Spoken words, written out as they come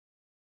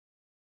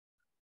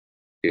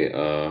Okay,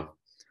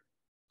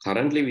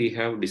 currently we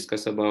have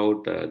discussed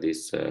about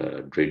this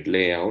grid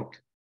layout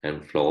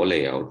and flow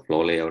layout.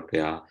 Flow layout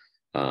are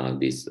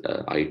these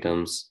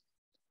items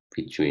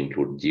which you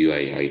include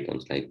GUI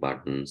items like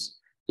buttons,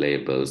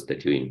 labels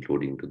that you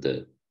include into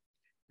the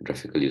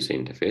graphical user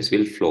interface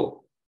will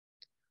flow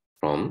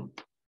from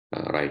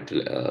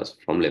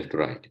from left to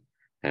right.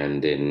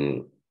 And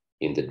then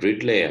in the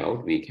grid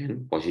layout, we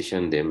can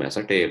position them as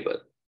a table.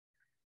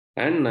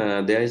 And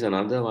there is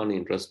another one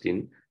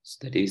interesting,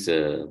 that is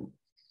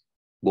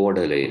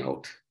border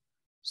layout.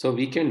 So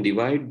we can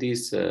divide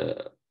this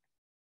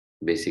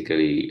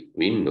basically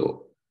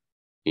window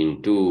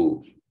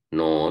into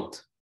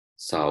north,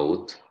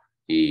 south,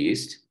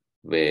 east,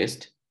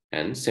 west,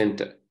 and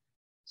center.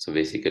 So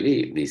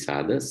basically these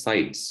are the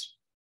sides.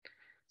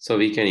 So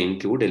we can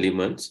include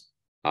elements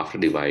after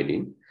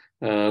dividing.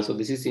 So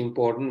this is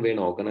important when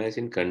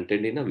organizing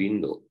content in a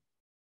window.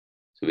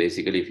 So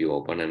basically if you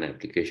open an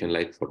application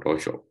like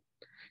Photoshop,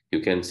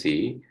 you can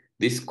see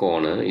this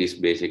corner is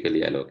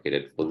basically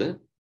allocated for the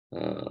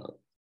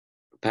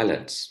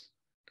palettes.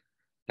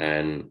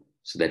 And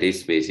so that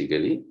is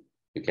basically,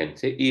 you can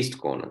say east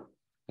corner.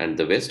 And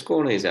the west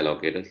corner is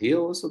allocated here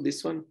also,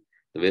 this one.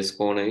 The west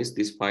corner is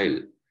this file.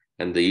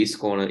 And the east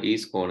corner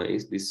is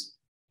this.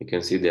 You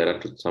can see there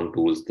are some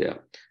tools there.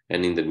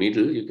 And in the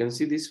middle, you can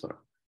see this one.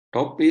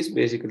 Top is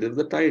basically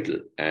the title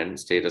and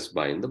status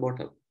bar in the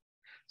bottom.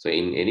 So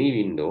in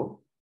any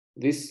window,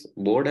 this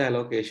border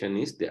allocation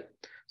is there.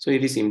 So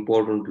it is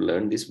important to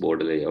learn this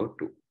border layout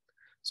too.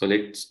 So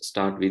let's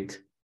start with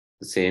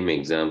the same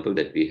example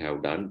that we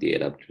have done, the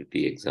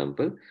adaptability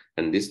example.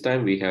 And this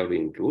time we have to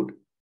include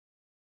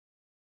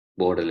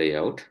border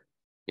layout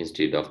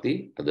instead of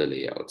the other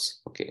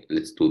layouts. Okay,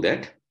 let's do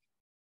that.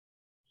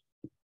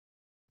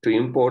 To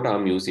import,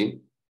 I'm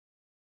using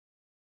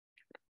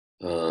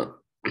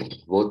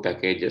both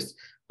packages.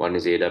 One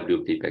is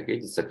AWT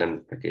package, the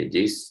second package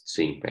is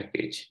string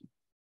package.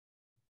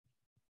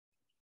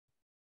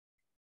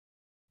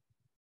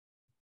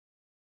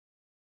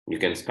 You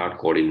can start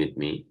coding with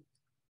me.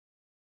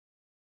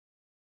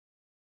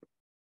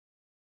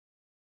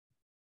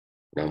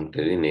 I'm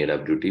telling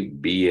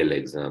AWT BL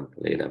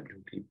example,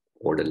 AWT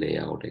border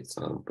layout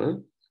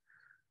example.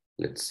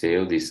 Let's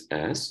save this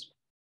as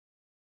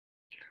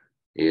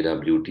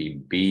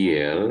AWT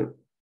BL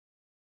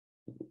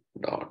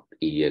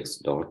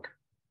 .ex.java.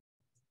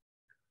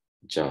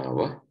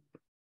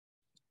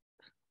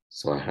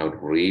 So I have to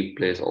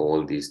replace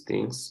all these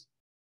things,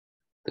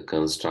 the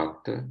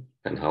constructor,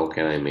 and how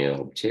can I make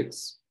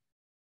objects.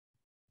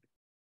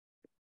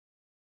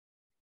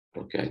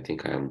 Okay, I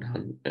think I have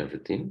done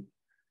everything.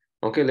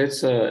 Okay,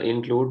 let's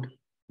include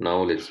a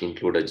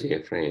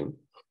JFrame.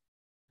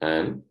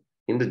 And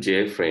in the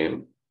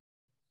JFrame,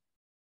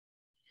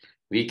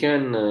 we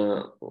can,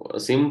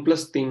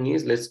 simplest thing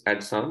is let's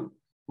add some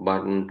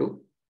button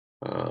to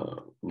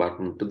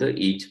the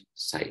each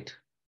side.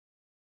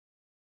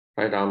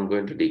 Right, I'm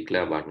going to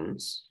declare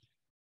buttons.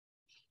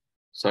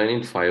 So I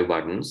need 5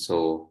 buttons.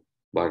 So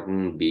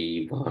button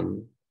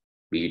B1,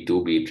 B2,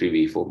 B3,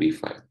 B4,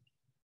 B5.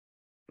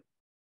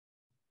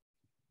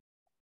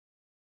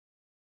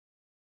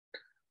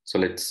 So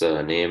let's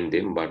name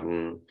them.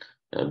 Button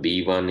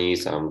B1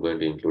 is, I'm going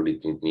to include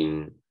it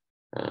in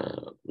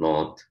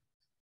north,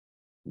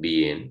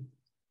 BN.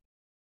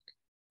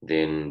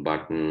 Then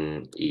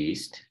button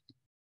east,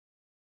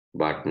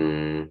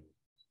 button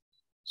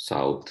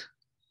south,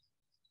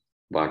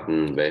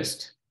 button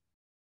west,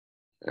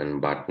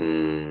 and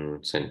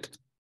button center.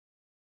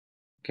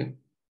 Okay.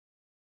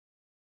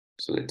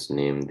 So let's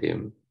name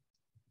them.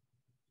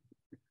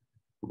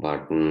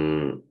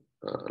 Button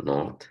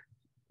north,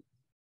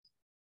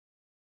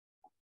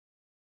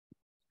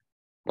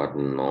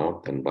 button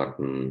north, and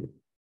button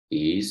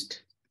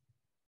east,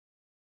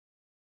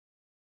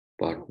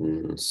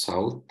 button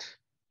south,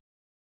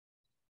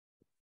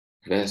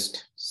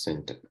 west,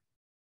 center.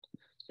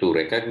 To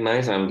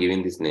recognize, I'm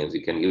giving these names.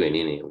 You can give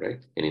any name,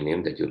 right? Any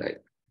name that you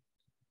like.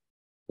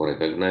 For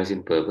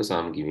recognizing purpose,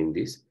 I'm giving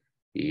this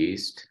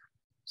east,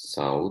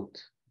 south,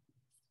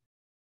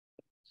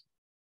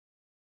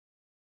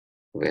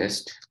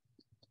 west,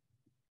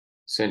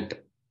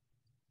 center.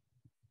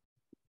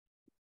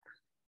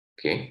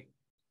 Okay.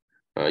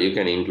 You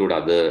can include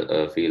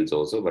other fields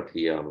also, but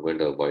here I'm going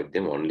to avoid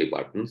them, only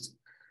buttons.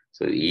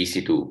 So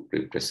easy to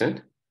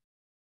represent.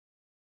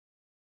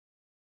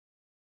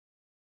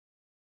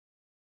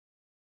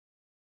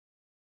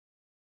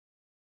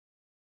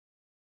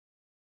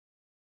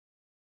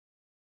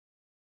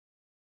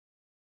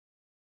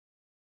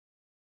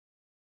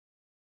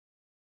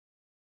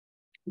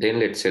 Then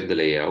let's set the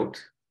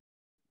layout.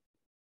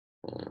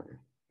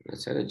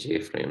 Let's add a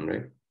JFrame,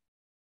 right?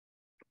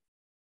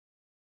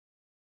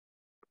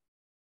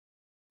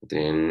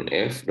 Then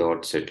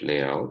f.set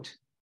layout.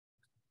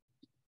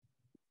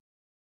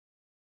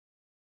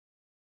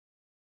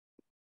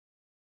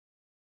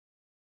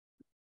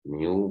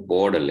 New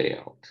border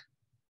layout.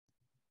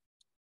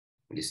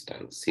 This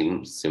time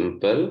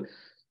simple,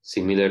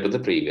 similar to the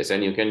previous,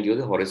 and you can give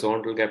the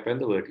horizontal gap and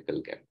the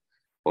vertical gap.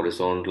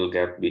 horizontal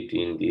gap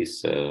between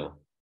these 30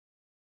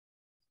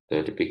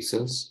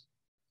 pixels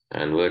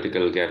and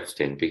vertical gaps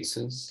 10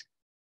 pixels.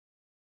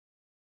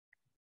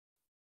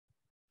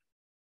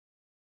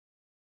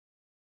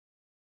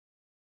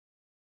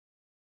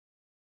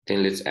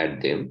 Then let's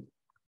add them.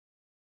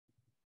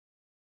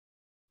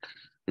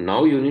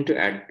 Now you need to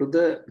add to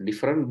the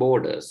different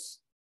borders.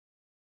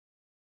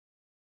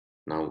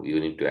 Now you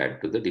need to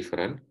add to the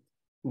different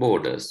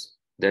borders.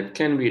 That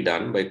can be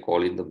done by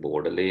calling the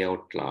border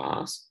layout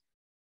class,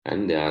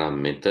 and there are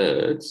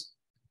methods.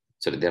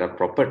 So there are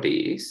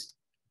properties,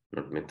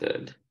 not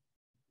method.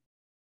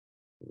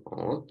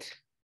 North.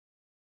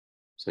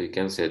 So you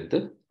can set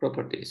the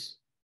properties.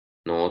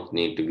 North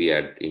need to be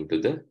added into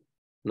the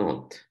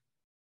north.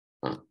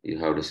 You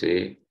have to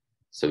say,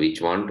 so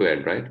which one to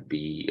add, right?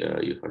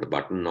 You have the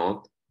button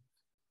north.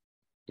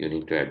 You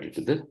need to add it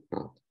to the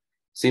north.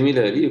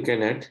 Similarly, you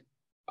can add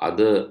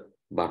other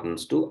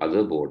buttons to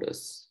other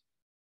borders.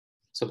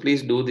 So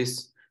please do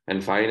this.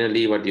 And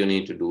finally, what you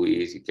need to do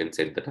is you can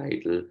set the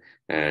title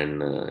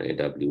and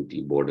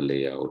AWT border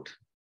layout.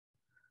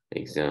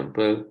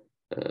 Example,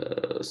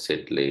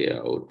 set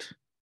layout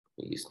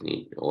is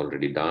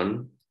already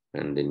done.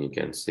 And then you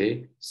can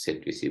say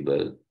set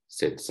visible,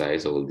 set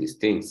size, all these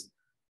things.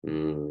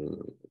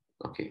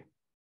 Okay.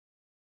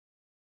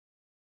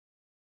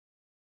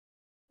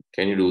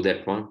 Can you do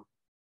that one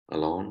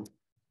alone?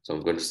 So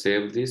I'm going to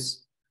save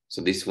this.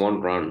 So this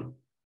won't run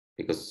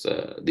because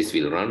this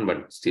will run,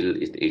 but still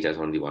it has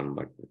only one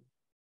button.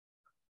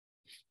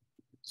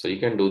 So you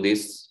can do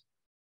this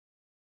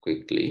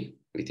quickly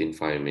within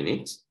 5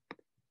 minutes.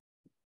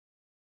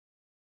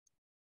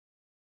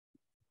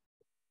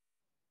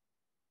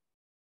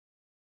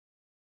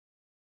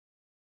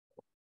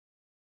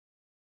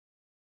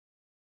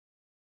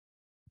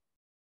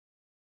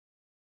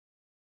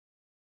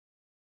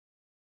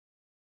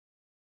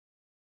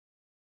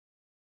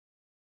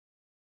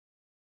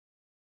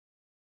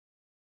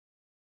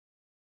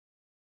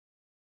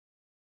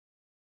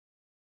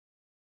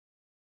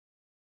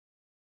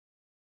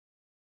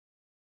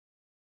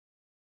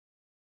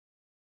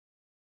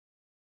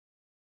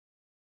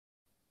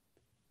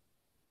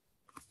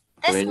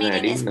 This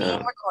meeting is being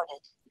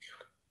recorded.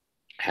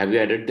 Have you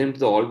added them to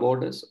the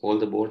all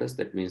the borders?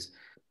 That means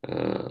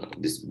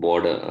this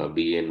border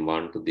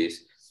BN1 to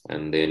this,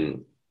 and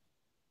then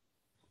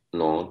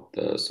north,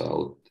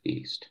 south,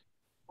 east.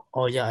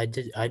 Oh yeah, I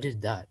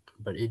did that,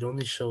 but it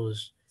only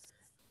shows.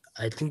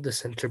 I think the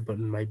center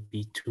button might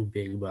be too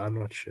big, but I'm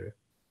not sure.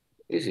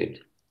 Is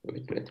it?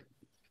 Wait.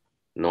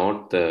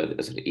 North,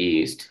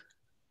 east,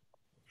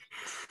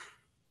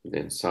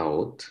 then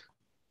south,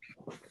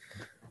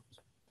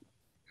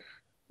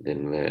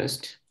 then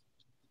west,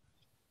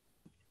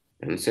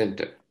 and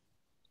center.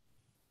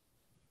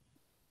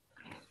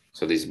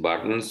 So these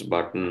buttons,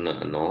 button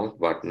north,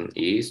 button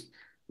east,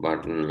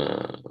 button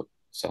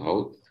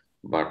south,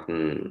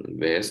 button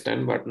west,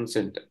 and button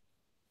center.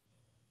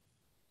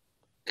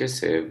 Okay,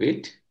 save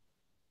it.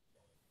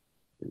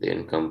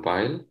 Then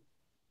compile.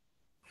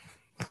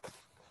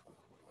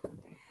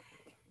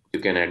 You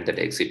can add that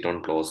exit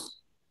on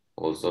close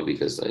also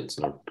because it's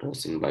not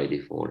closing by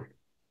default.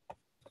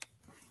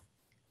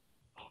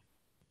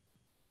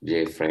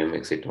 JFrame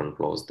exit on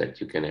close that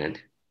you can add.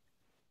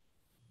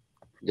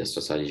 Just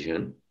a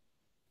suggestion.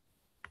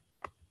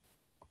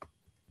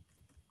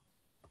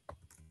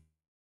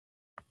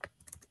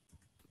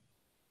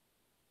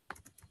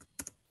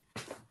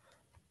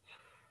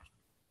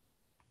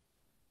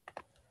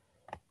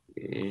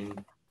 Okay.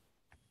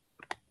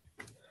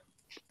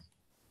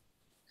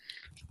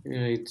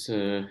 Yeah, it's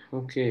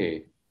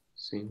okay.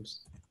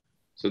 Seems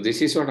so.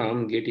 This is what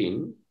I'm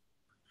getting.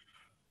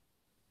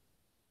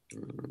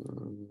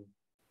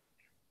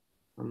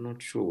 I'm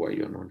not sure why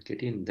you're not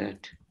getting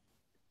that.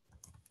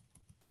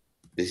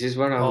 This is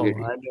what I'm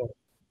getting.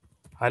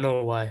 I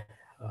know why.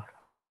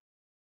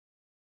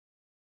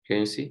 Can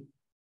you see?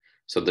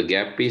 So the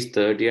gap is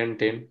 30 and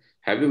 10.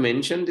 Have you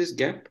mentioned this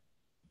gap?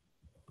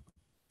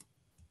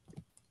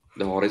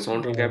 The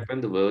horizontal gap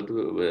and the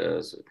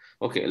vertical.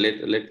 Okay,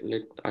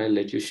 I'll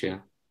let you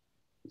share.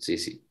 It's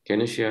easy.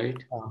 Can you share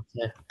it?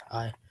 Okay,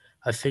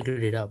 I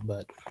figured it out,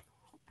 but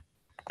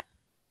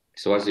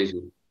So what's the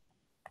issue?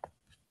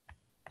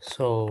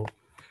 so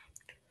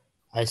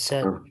I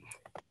set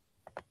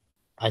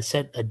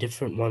a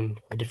different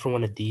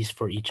one of these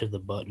for each of the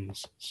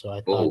buttons. So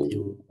I thought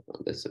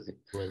that's the thing.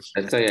 was.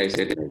 That's why I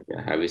said it.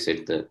 Have you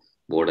set the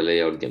border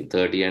layout game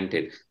 30 and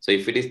 10? So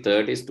if it is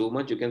 30 is too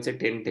much, you can say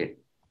 10, 10.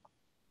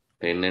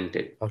 10 and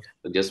 10. Okay.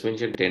 So just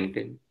mention 10,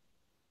 10.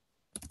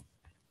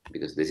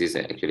 Because this is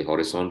actually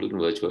horizontal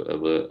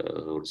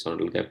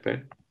horizontal gap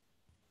pad,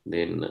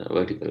 then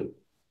vertical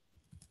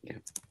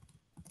gap.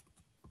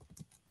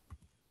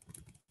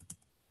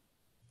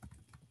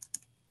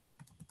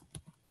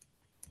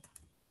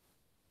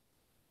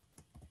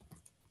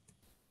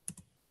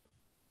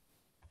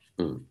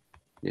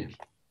 Yeah.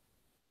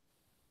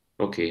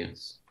 Okay,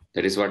 yes.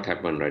 That is what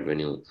happened, right? When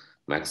you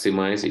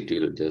maximize, it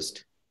will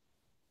just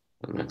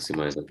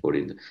maximize the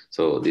coding.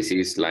 So this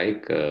is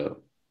like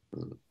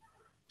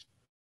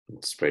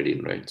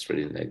spreading, right?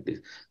 Spreading like this,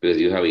 because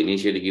you have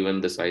initially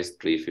given the size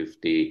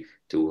 350,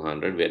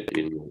 200,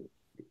 when you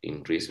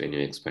increase, when you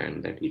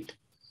expand that, it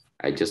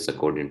adjusts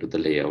according to the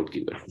layout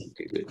given.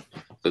 Okay, good.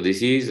 So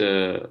this is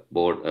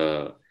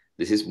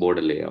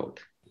border layout.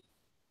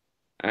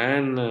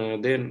 And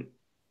then,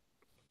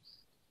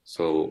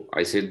 so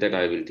I said that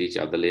I will teach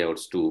other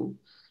layouts too.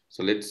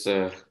 So let's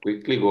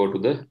quickly go to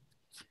the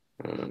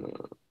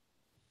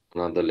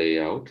another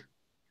layout.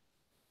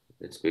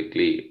 Let's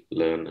quickly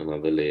learn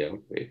another layout.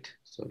 Wait,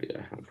 sorry,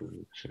 I have to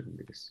mention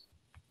this.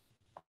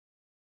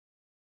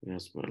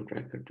 Yes, one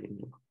tracker.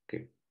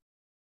 Okay.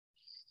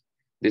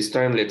 This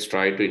time, let's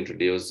try to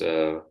introduce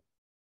a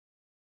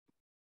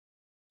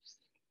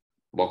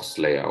box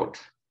layout.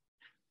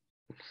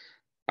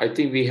 I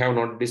think we have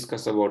not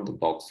discussed about the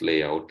box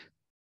layout.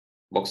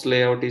 Box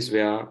layout is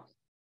where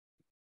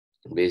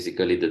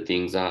basically the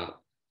things are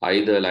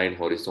either aligned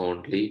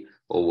horizontally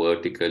or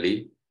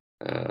vertically,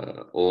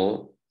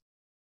 or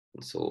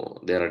so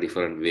there are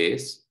different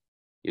ways.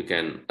 You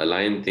can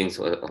align things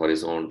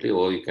horizontally,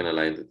 or you can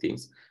align the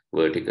things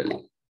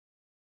vertically.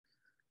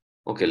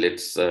 Okay,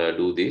 let's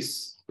do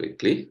this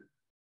quickly.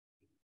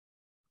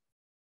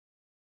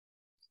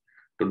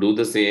 To do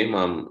the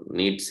same,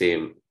 need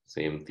same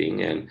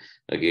thing, and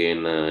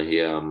again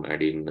here I'm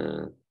adding.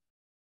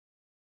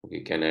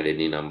 We can add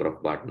any number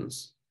of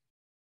buttons.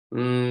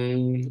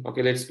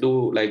 Okay, let's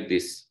do like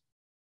this.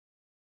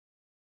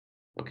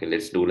 Okay,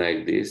 let's do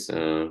like this.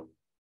 To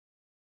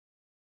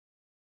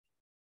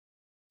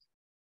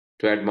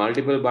add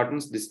multiple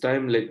buttons, this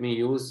time let me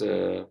use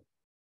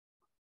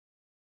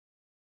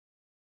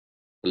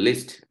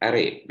list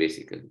array,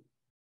 basically.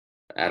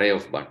 Array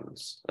of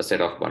buttons, a set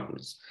of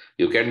buttons.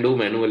 You can do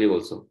manually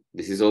also.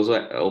 This is also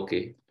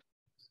okay.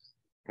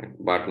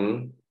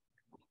 Button,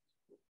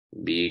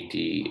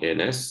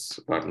 BTNS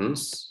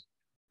buttons.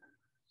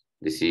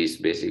 This is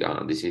basic.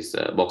 This is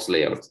box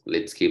layout.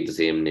 Let's keep the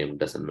same name.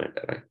 Doesn't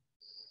matter, right?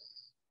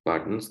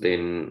 Buttons.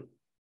 Then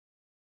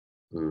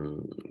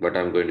what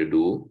I'm going to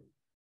do.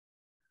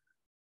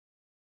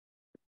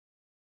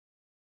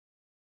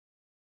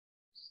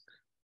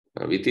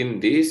 Within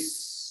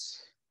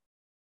this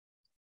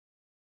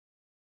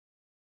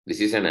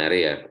is an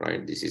array,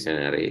 right? This is an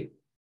array.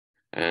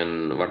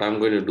 And what I'm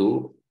going to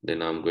do,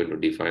 then I'm going to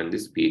define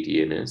this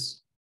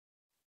BTNS.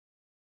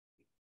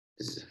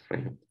 This is a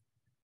frame.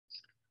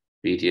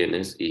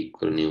 BTNS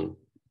equal new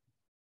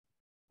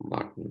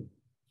button.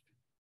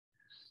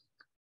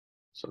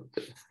 So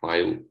the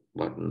 5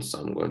 buttons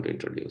I'm going to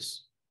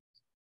introduce.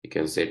 You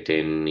can say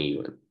 10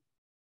 even.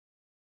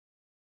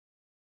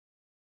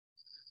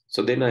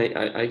 So then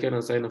I can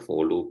assign a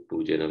for loop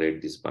to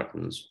generate these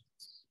buttons.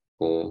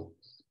 For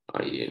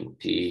int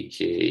k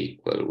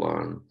equal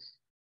 1,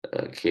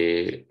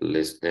 k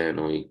less than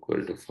or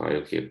equal to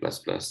 5, k plus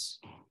plus.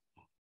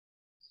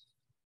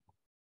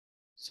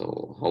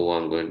 So how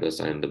I'm going to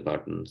assign the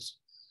buttons?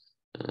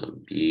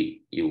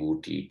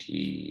 BUTT,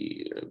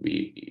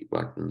 B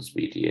buttons,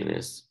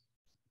 BTNS.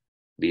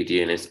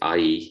 BTNS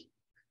I,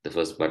 the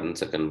first button,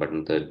 second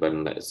button, third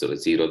button, so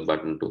 0th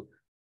button to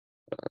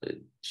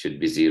should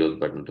be 0th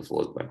button to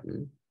 4th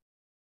button.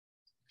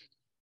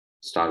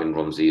 Starting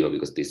from 0,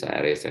 because these are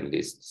arrays and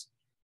lists.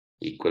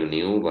 Equal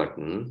new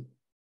button.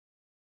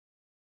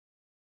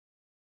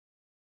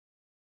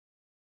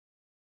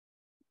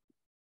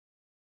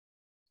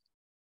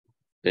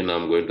 Then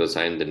I'm going to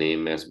assign the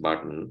name as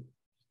button.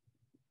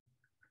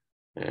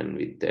 And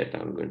with that,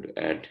 I'm going to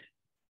add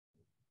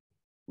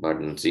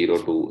button 0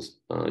 to,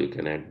 you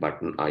can add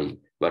button I,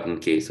 button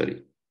K,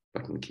 sorry,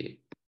 button K.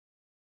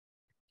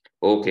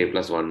 Okay,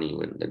 plus 1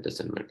 even, that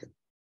doesn't matter.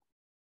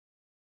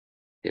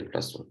 K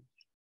plus 1.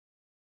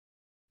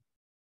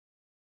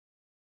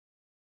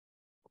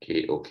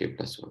 Okay,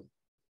 plus 1.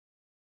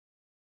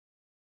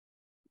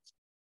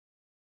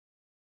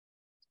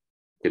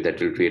 Okay, that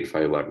will create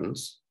 5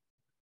 buttons.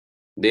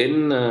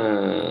 Then,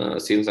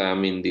 since I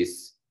am in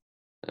this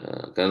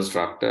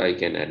constructor, I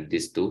can add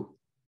this to,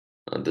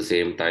 at the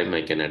same time,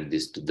 I can add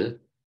this to the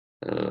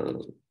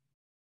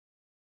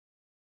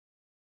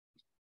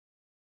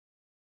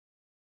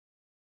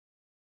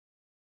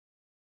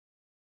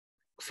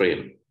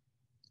frame.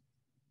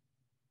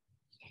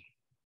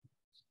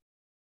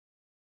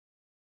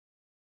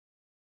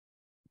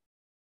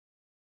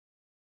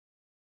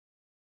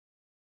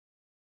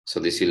 So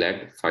this will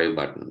add 5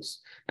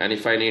 buttons. And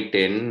if I need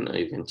 10,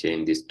 you can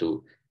change this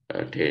to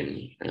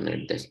 10 and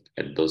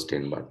add those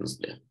 10 buttons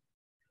there.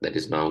 That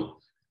is now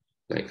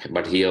like,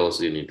 but here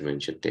also you need to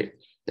mention 10.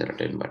 There are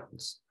 10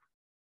 buttons.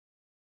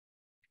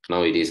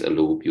 Now it is a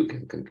loop, you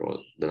can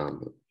control the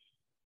number.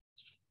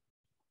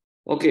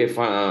 Okay,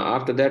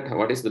 after that,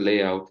 what is the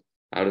layout?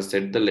 I have to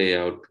set the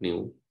layout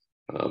new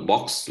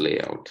box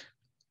layout.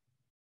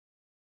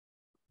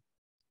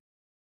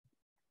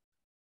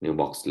 New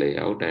box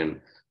layout,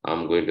 and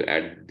I'm going to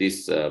add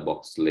this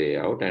box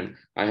layout, and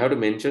I have to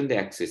mention the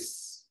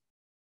axis,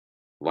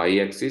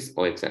 y-axis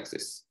or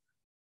x-axis.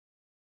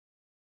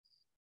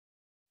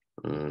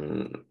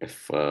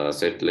 If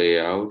set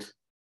layout,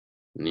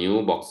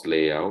 new box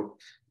layout,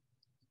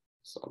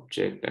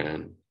 subject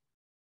and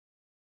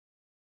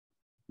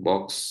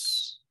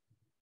box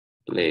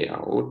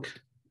layout,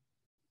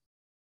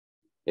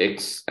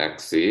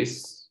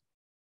 x-axis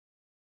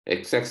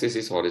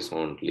is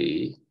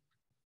horizontally.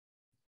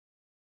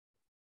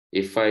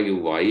 If I give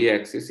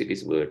y-axis, it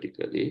is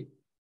vertically.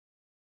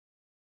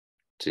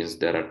 Since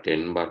there are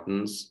 10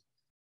 buttons,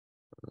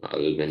 I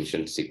will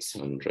mention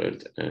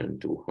 600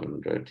 and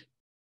 200.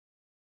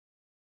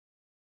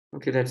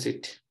 Okay, that's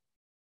it.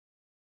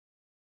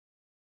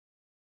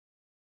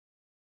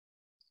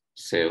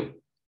 Save.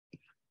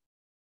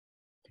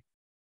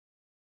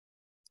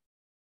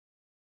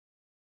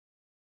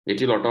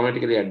 It will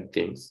automatically add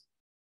things.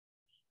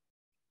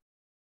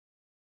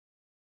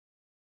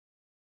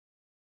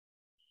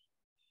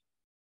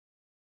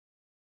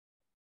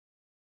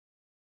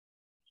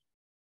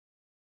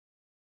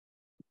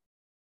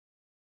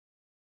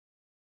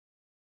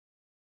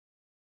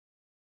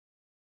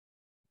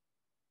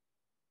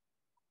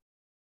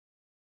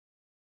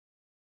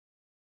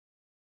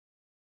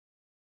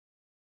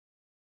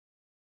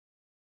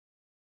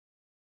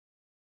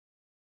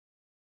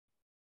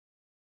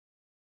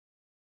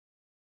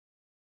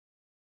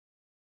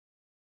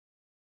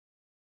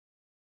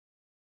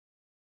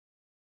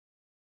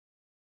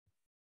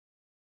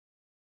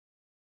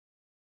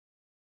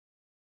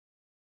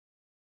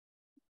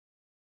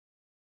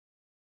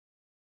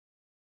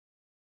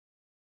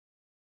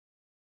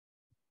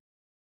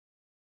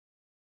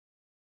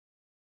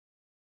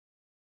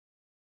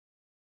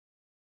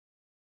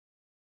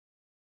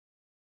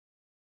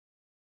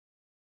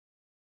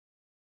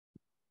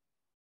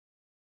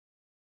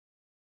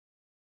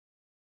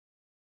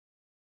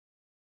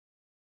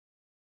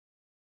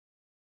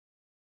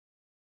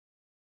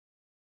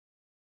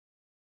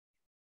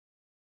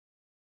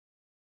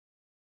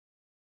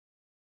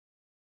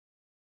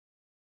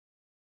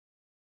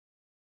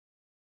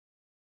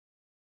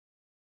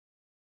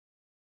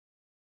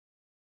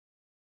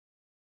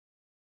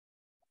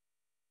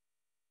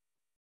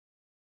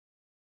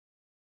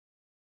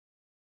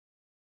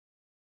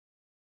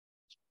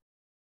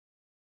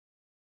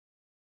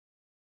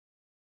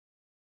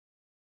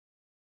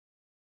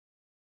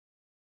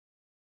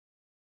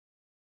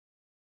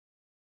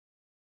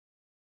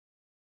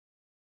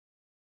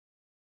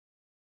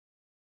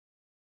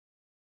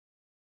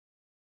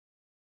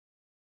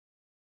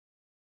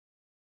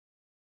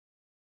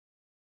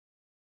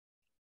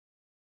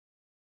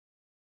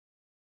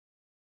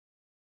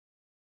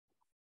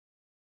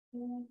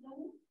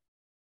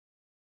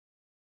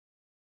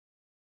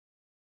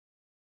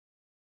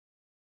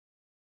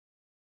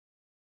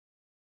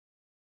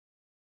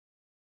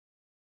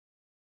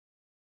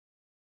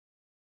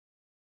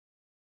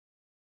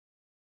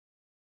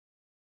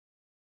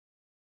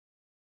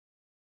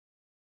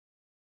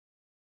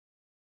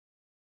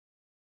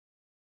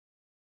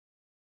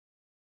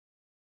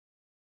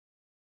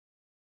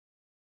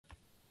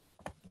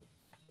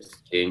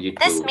 Change it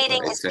This to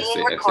meeting is being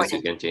x-axis. recorded.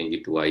 You can change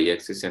it to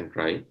y-axis and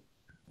try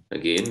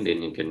again.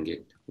 Then you can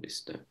get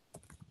this time.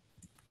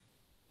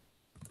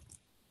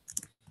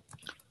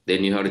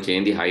 Then you have to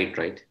change the height,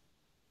 right?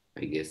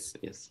 I guess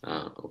yes.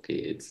 Okay,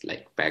 it's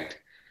like packed,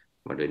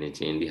 but when you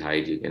change the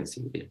height, you can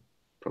see it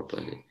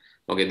properly.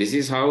 Okay, this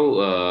is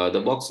how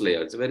the box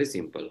layout. It's very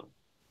simple.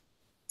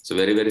 It's a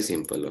very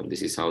simple one.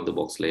 This is how the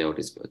box layout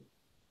is built.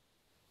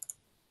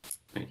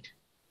 Right.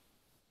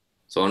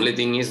 So only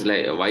thing is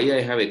like why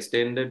I have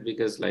extended,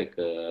 because like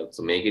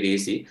so make it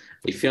easy.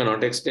 If you're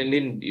not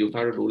extending, you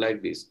have to do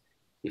like this.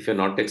 If you're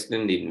not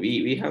extending,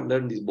 we have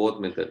learned these both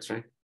methods,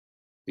 right?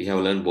 We have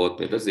learned both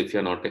methods. If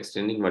you're not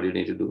extending, what you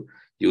need to do?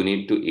 You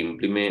need to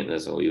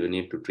implement. So you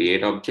need to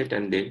create object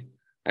and then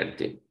add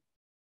them.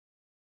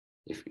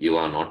 If you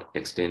are not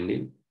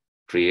extending,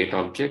 create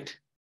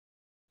object,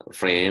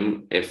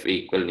 frame f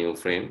equal new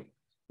frame.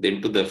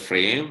 Then to the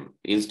frame,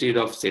 instead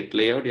of set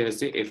layout, you have to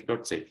say f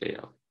dot set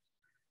layout.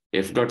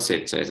 F dot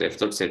set size, F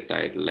dot set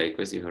title,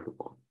 likewise you have to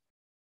call.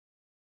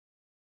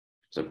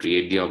 So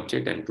create the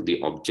object, and to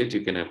the object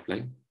you can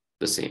apply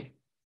the same.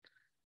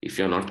 If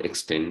you're not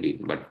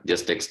extending, but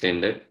just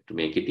extend it to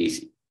make it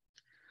easy.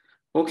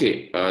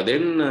 Okay,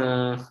 then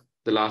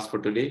the last for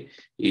today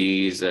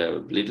is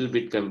a little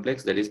bit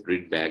complex, that is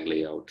grid bag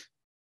layout.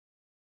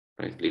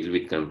 Right, little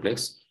bit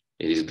complex.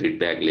 It is grid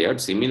bag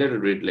layout, similar to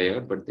grid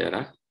layout, but there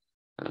are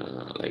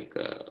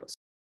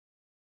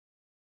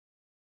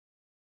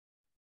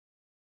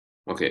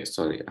okay,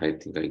 sorry, I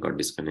think I got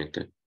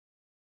disconnected.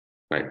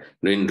 Right.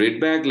 In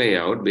grid bag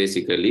layout,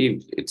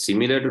 basically, it's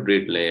similar to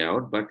grid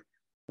layout, but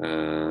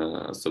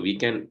so we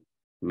can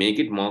make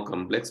it more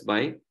complex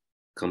by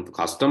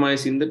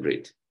customizing the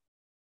grid.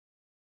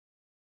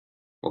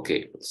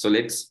 Okay, so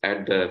let's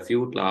add a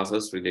few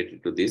classes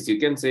related to this. You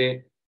can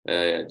say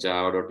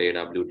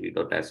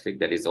java.awt.asterisk,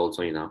 that is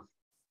also enough,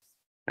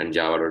 and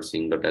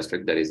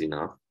java.sing.asterisk, that is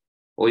enough.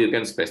 Or you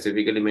can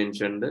specifically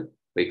mention the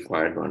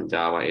required one,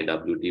 Java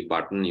AWT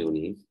button you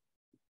need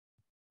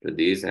to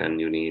this,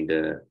 and you need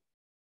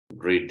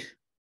grid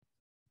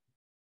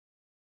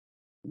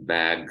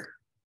bag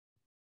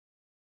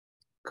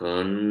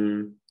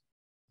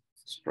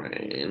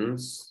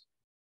constraints,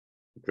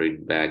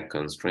 grid bag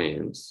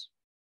constraints,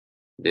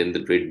 then the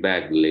grid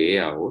bag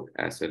layout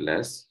as well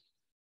as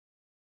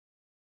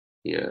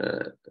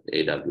here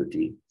AWT.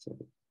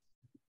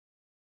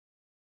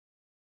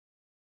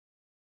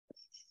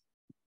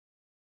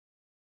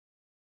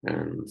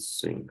 And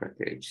swing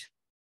package,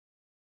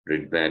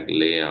 grid bag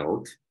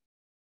layout,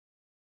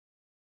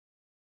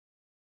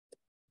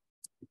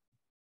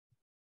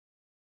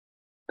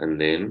 and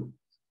then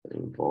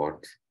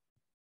import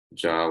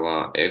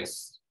Java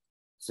X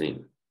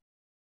swing.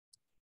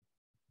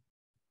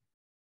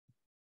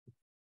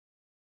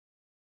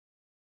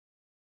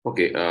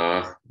 Okay,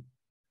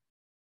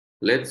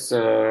 let's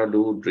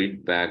do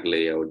grid bag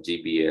layout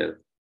GBL.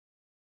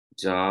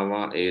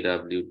 Java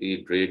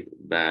AWT grid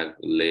bag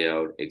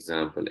layout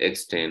example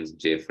extends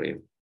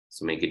JFrame.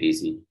 So make it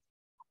easy.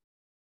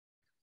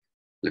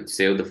 Let's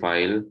save the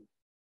file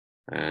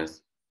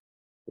as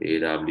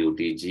AWT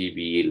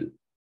GBL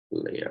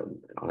layout,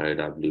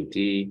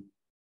 AWT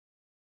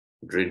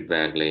grid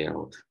bag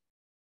layout.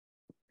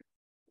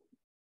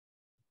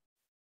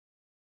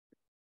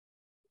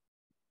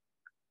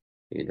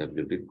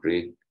 AWT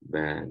grid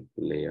bag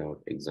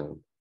layout example.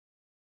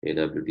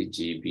 AWT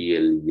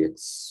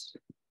GBLX.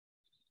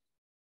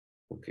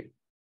 Okay.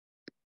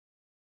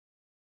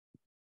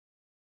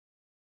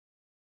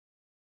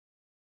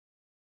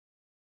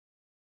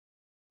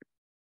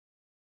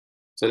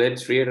 So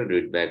let's create a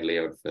grid bag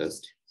layout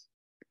first.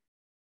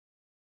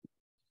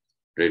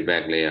 Grid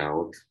bag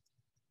layout.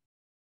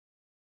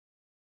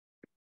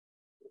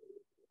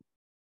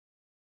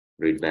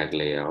 Grid bag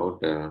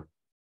layout.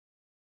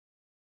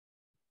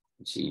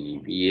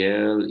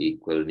 GBL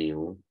equal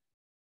new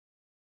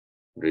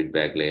grid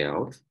bag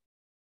layout.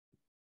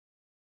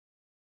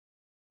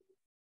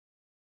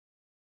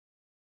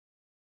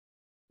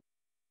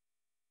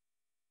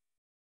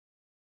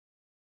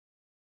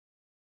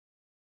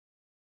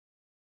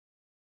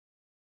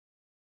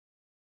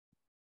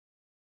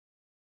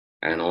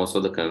 And also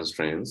the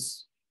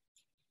constraints,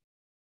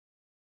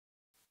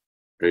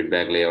 grid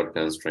bag layout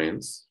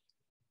constraints.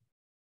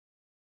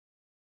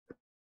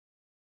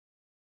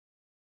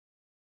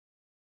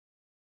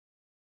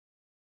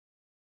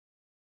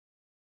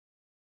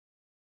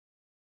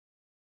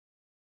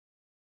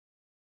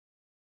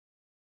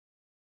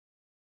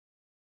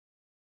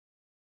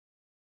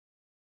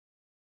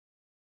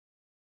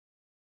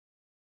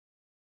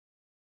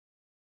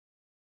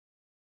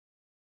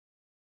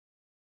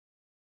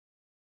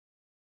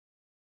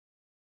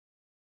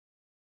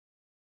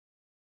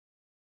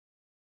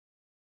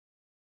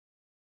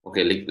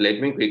 Okay, let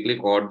me quickly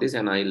code this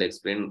and I'll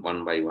explain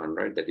one by one,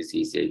 right? That is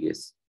easy, I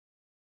guess.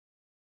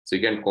 So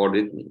you can code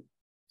with me.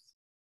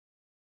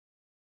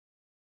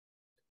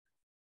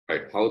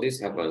 Right, how this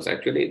happens.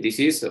 Actually, this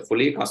is a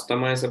fully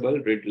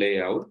customizable grid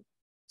layout.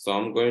 So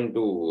I'm going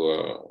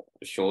to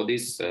show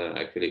this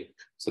actually.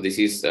 So this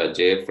is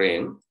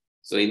JFrame.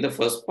 So in the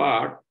first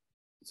part,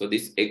 so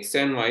this X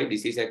and Y,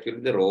 this is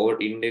actually the row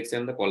index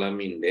and the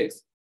column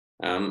index.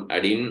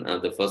 Adding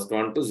the first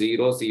one to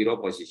 0, 0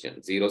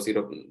 position, 0,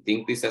 0.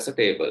 Think this as a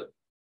table.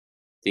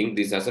 Think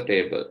this as a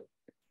table.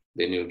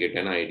 Then you'll get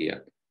an idea.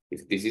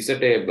 If this is a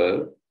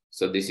table,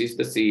 so this is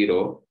the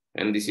 0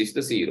 and this is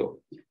the 0.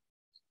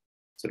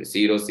 Sorry,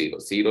 0, 0.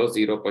 0,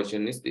 0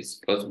 position is this.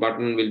 First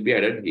button will be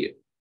added here.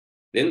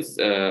 Then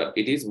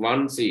it is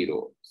 1,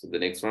 0. So the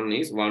next one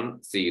is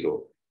 1,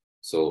 0.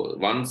 So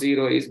 1,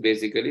 0 is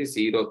basically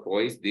 0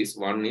 twice this,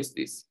 1 is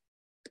this.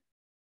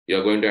 You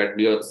are going to add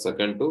your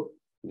second to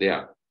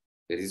there.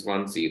 This is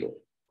 1, 0.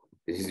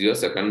 This is your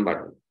second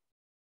button.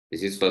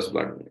 This is first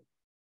button.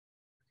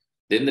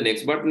 Then the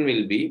next button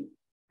will be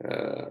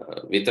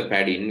with a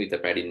padding. With a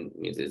padding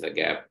means there's a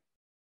gap.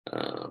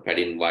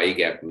 Padding Y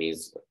gap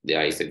means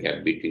there is a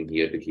gap between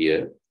here to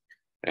here.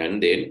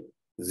 And then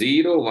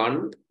 0,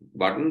 1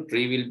 button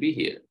 3 will be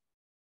here.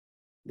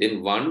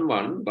 Then 1,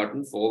 1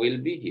 button 4 will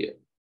be here.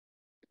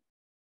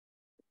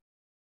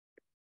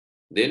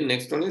 Then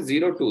next one is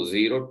 0, 2.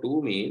 0,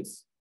 2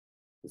 means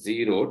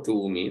 0,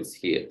 2 means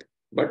here.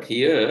 But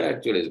here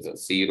actually is the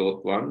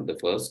 0th one, the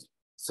first,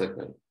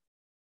 second.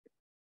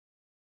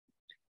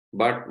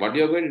 But what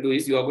you are going to do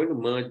is you are going to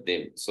merge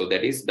them. So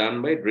that is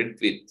done by grid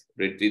width.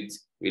 Grid width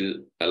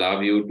will allow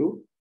you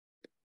to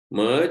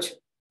merge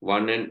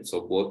one and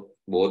so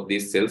both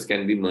these cells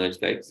can be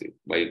merged like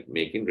by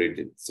making grid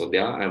width. So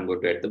there I am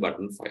going to add the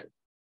button file.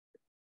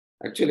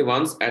 Actually,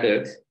 once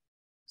added,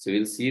 so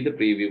we'll see the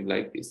preview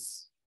like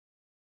this.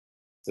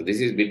 So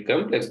this is a bit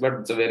complex, but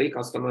it's a very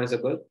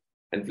customizable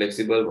and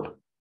flexible one.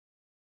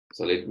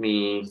 So let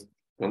me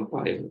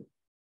compile.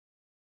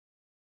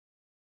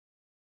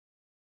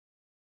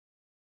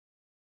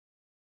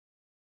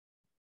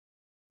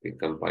 With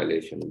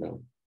compilation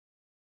done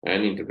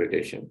and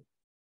interpretation.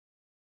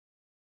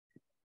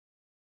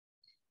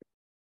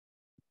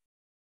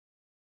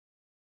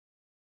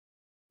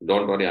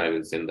 Don't worry, I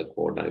will send the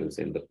code. I will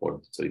send the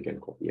code so you can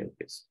copy and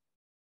paste.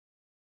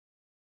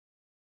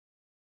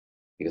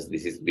 Because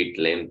this is a bit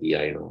lengthy,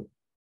 I know.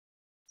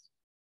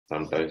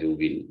 Sometimes you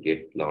will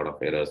get a lot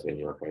of errors when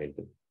you are trying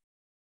to.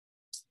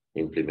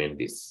 implement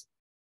this.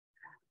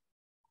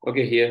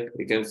 Okay, here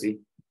you can see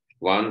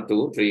 1,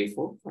 2, 3,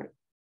 4,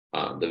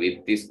 5. The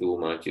width is too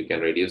much. You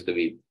can reduce the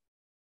width.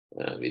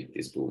 Width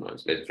is too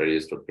much. Let's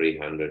reduce to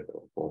 300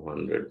 or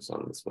 400,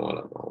 some small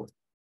amount,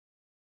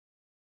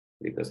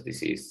 because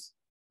this is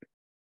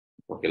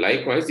okay.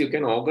 Likewise, you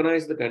can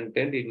organize the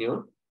content in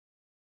your.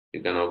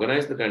 You can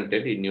organize the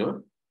content in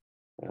your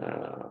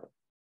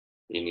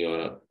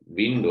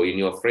window, in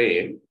your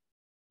frame.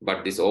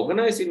 But this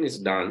organizing is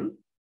done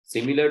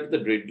similar to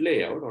the grid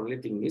layout. Only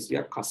thing is we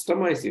are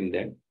customizing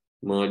them,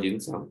 merging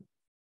some.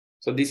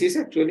 So this is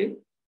actually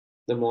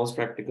the most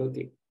practical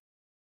thing.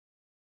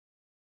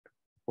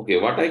 Okay,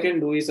 what I can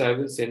do is I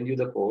will send you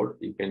the code.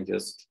 You can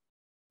just,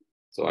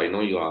 so I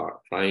know you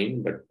are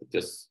trying, but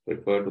just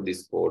refer to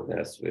this code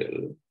as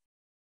well.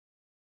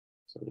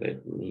 So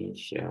let me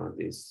share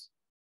this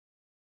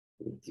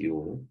with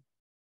you.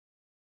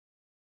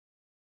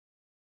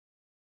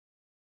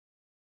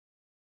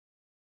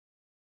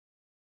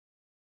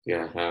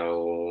 I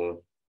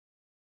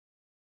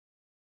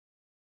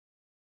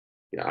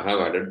have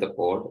added the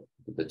code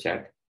to the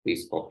chat.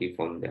 Please copy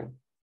from there,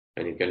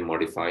 and you can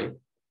modify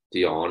to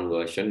your own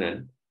version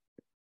and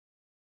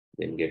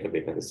then get a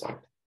better result.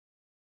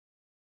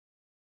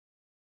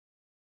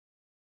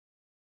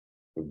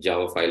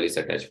 Java file is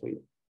attached for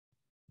you.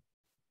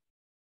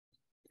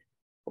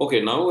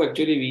 Okay, now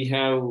actually we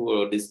have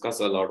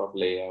discussed a lot of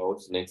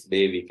layouts. Next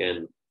day we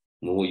can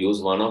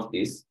use one of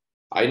these.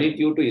 I need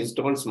you to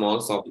install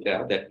small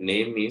software. That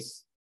name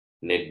is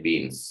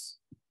NetBeans.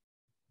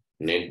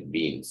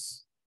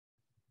 NetBeans.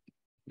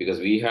 Because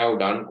we have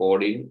done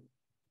coding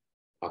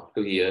up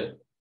to here.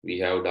 We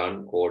have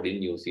done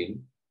coding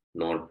using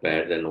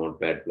Notepad and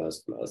Notepad++,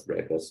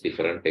 brackets,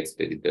 different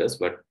text editors.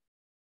 But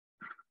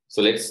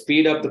so let's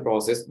speed up the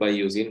process by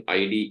using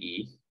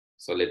IDE.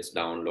 So let's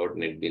download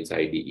NetBeans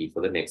IDE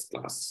for the next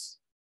class.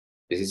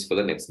 This is for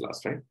the next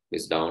class, right?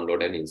 Let's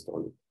download and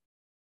install it.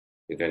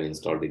 You can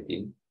install it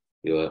in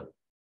your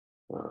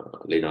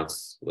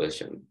Linux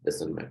version,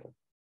 doesn't matter.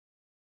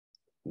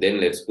 Then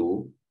let's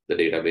do the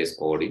database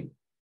coding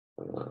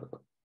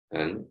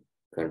and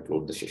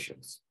conclude the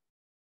sessions.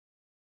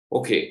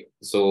 Okay,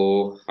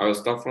 so I will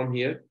stop from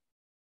here.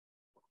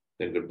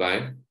 Then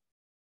goodbye.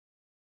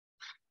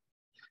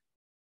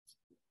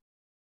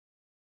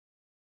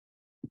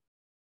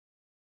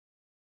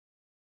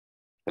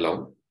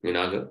 Hello,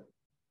 Minaga,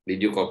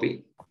 did you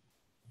copy?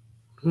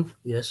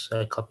 Yes,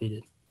 I copied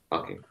it.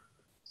 Okay,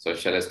 so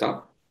shall I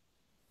stop?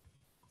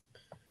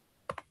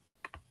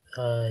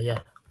 Yeah.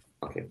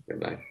 Okay,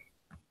 goodbye.